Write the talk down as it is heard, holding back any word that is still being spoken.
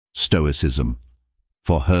Stoicism.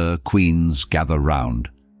 For her, queens gather round.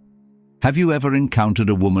 Have you ever encountered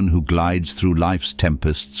a woman who glides through life's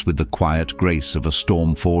tempests with the quiet grace of a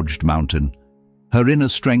storm-forged mountain? Her inner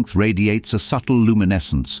strength radiates a subtle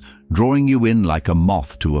luminescence, drawing you in like a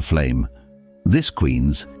moth to a flame. This,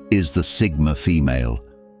 queens, is the Sigma female,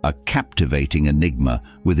 a captivating enigma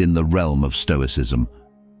within the realm of Stoicism.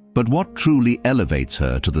 But what truly elevates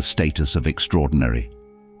her to the status of extraordinary?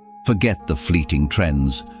 Forget the fleeting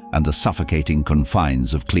trends and the suffocating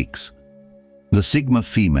confines of cliques. The Sigma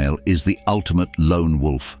female is the ultimate lone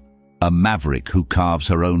wolf, a maverick who carves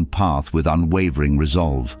her own path with unwavering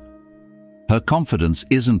resolve. Her confidence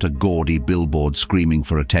isn't a gaudy billboard screaming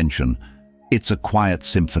for attention. It's a quiet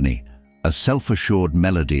symphony, a self-assured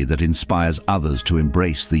melody that inspires others to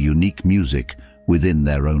embrace the unique music within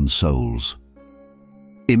their own souls.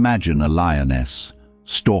 Imagine a lioness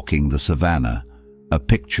stalking the savannah, a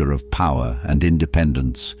picture of power and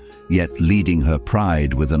independence, yet leading her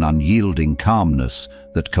pride with an unyielding calmness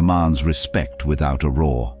that commands respect without a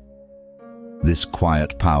roar. This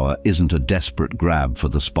quiet power isn't a desperate grab for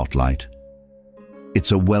the spotlight.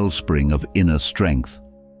 It's a wellspring of inner strength,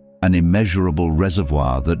 an immeasurable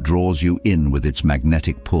reservoir that draws you in with its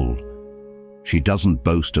magnetic pull. She doesn't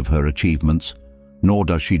boast of her achievements, nor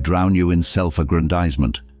does she drown you in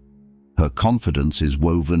self-aggrandizement. Her confidence is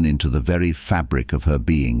woven into the very fabric of her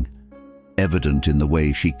being, evident in the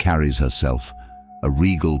way she carries herself, a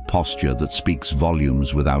regal posture that speaks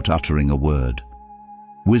volumes without uttering a word.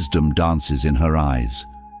 Wisdom dances in her eyes,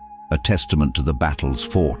 a testament to the battles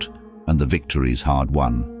fought and the victories hard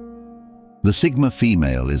won. The Sigma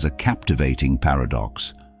female is a captivating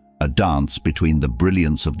paradox, a dance between the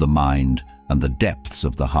brilliance of the mind and the depths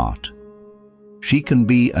of the heart. She can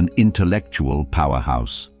be an intellectual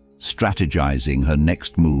powerhouse, strategizing her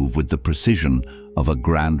next move with the precision of a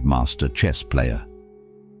grandmaster chess player.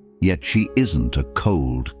 Yet she isn't a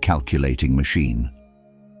cold, calculating machine.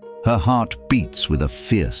 Her heart beats with a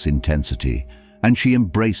fierce intensity, and she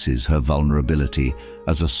embraces her vulnerability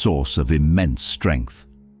as a source of immense strength.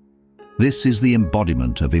 This is the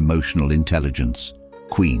embodiment of emotional intelligence,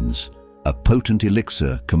 queens, a potent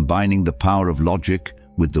elixir combining the power of logic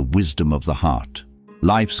with the wisdom of the heart.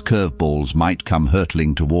 Life's curveballs might come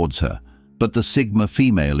hurtling towards her, but the Sigma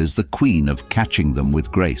female is the queen of catching them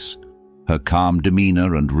with grace. Her calm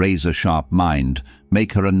demeanor and razor-sharp mind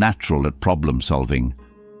make her a natural at problem-solving.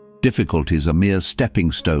 Difficulties are mere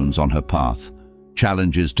stepping stones on her path,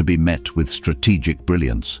 challenges to be met with strategic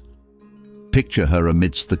brilliance. Picture her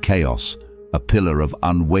amidst the chaos, a pillar of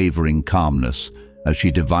unwavering calmness, as she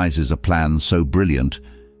devises a plan so brilliant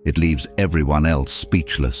it leaves everyone else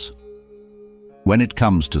speechless. When it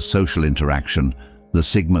comes to social interaction, the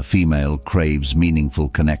Sigma female craves meaningful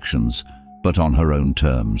connections, but on her own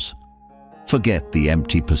terms. Forget the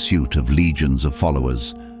empty pursuit of legions of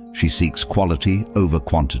followers. She seeks quality over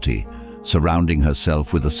quantity, surrounding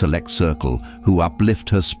herself with a select circle who uplift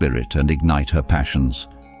her spirit and ignite her passions.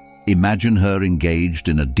 Imagine her engaged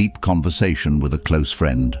in a deep conversation with a close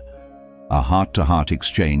friend, a heart-to-heart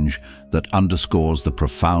exchange that underscores the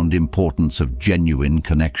profound importance of genuine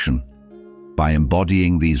connection. By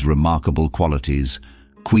embodying these remarkable qualities,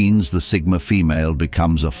 queens the Sigma female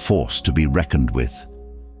becomes a force to be reckoned with.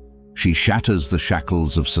 She shatters the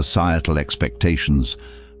shackles of societal expectations,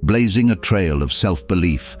 blazing a trail of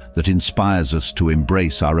self-belief that inspires us to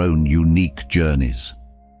embrace our own unique journeys.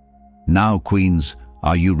 Now, queens,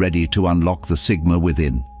 are you ready to unlock the Sigma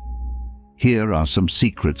within? Here are some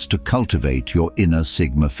secrets to cultivate your inner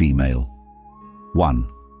Sigma female. 1.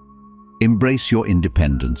 Embrace your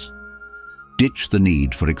independence. Ditch the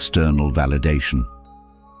need for external validation.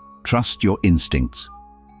 Trust your instincts.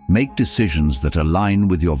 Make decisions that align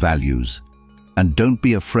with your values, and don't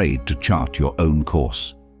be afraid to chart your own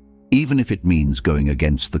course, even if it means going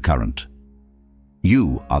against the current.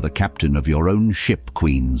 You are the captain of your own ship,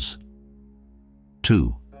 queens.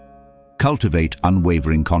 2. Cultivate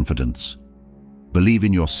unwavering confidence. Believe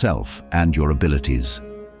in yourself and your abilities.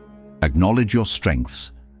 Acknowledge your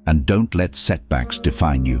strengths and don't let setbacks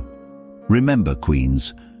define you. Remember,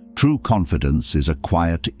 queens, true confidence is a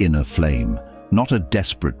quiet inner flame, not a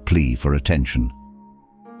desperate plea for attention.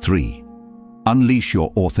 3. Unleash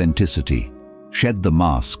your authenticity. Shed the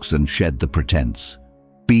masks and shed the pretense.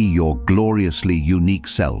 Be your gloriously unique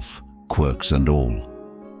self, quirks and all.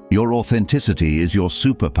 Your authenticity is your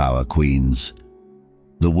superpower, queens.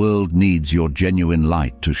 The world needs your genuine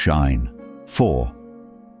light to shine. 4.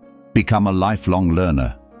 Become a lifelong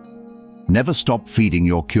learner. Never stop feeding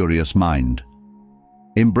your curious mind.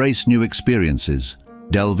 Embrace new experiences,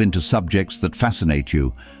 delve into subjects that fascinate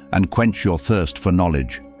you, and quench your thirst for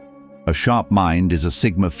knowledge. A sharp mind is a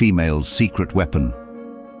Sigma female's secret weapon.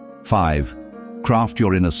 5. Craft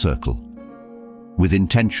your inner circle. With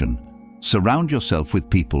intention, surround yourself with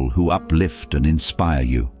people who uplift and inspire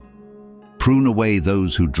you. Prune away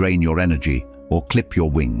those who drain your energy or clip your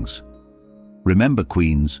wings. Remember,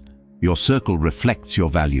 Queens, your circle reflects your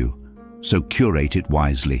value, so curate it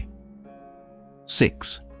wisely.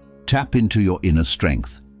 6. Tap into your inner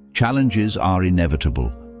strength. Challenges are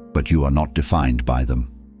inevitable, but you are not defined by them.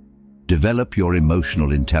 Develop your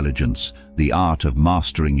emotional intelligence, the art of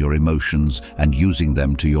mastering your emotions and using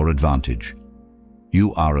them to your advantage.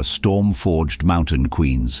 You are a storm-forged mountain,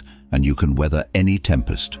 Queens, and you can weather any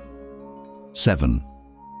tempest. 7.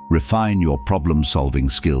 Refine your problem-solving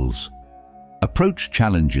skills. Approach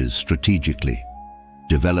challenges strategically.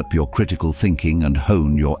 Develop your critical thinking and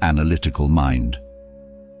hone your analytical mind.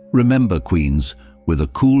 Remember, Queens, with a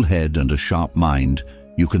cool head and a sharp mind,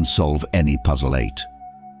 you can solve any puzzle 8.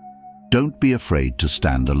 Don't be afraid to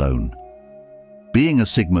stand alone. Being a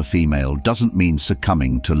Sigma female doesn't mean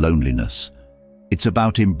succumbing to loneliness. It's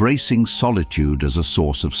about embracing solitude as a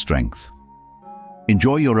source of strength.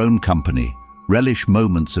 Enjoy your own company, relish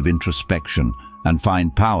moments of introspection, and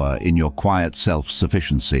find power in your quiet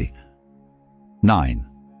self-sufficiency. 9.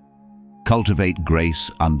 Cultivate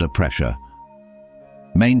grace under pressure.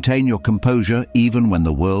 Maintain your composure even when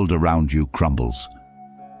the world around you crumbles.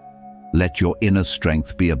 Let your inner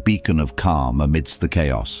strength be a beacon of calm amidst the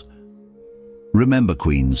chaos. Remember,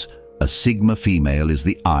 Queens, a Sigma female is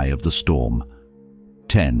the eye of the storm.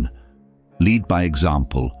 10. Lead by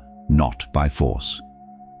example, not by force.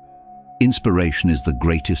 Inspiration is the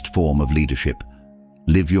greatest form of leadership.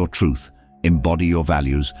 Live your truth, embody your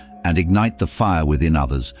values, and ignite the fire within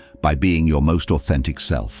others by being your most authentic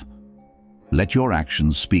self. Let your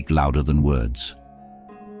actions speak louder than words.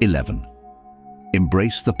 11.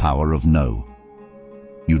 Embrace the power of no.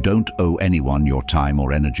 You don't owe anyone your time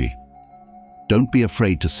or energy. Don't be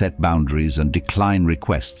afraid to set boundaries and decline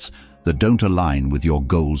requests that don't align with your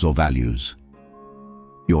goals or values.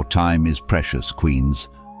 Your time is precious, Queens.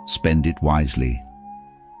 Spend it wisely.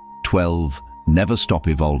 12. Never stop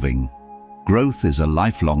evolving. Growth is a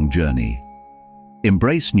lifelong journey.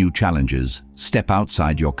 Embrace new challenges, step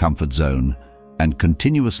outside your comfort zone, and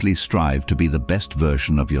continuously strive to be the best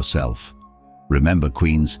version of yourself. Remember,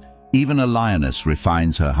 Queens, even a lioness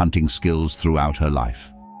refines her hunting skills throughout her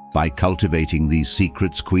life. By cultivating these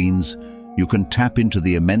secrets, Queens, you can tap into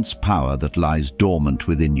the immense power that lies dormant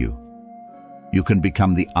within you. You can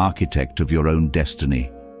become the architect of your own destiny,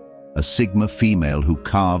 a Sigma female who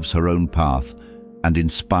carves her own path and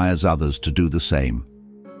inspires others to do the same.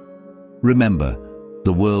 Remember,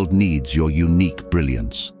 the world needs your unique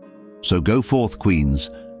brilliance. So go forth, Queens,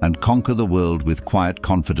 and conquer the world with quiet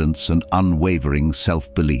confidence and unwavering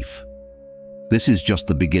self-belief. This is just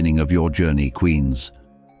the beginning of your journey, Queens.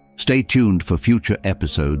 Stay tuned for future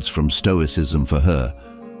episodes from Stoicism for Her,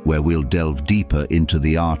 where we'll delve deeper into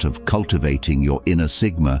the art of cultivating your inner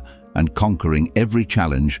Sigma and conquering every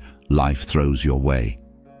challenge life throws your way.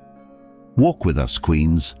 Walk with us,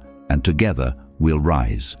 Queens, and together we'll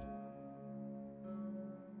rise.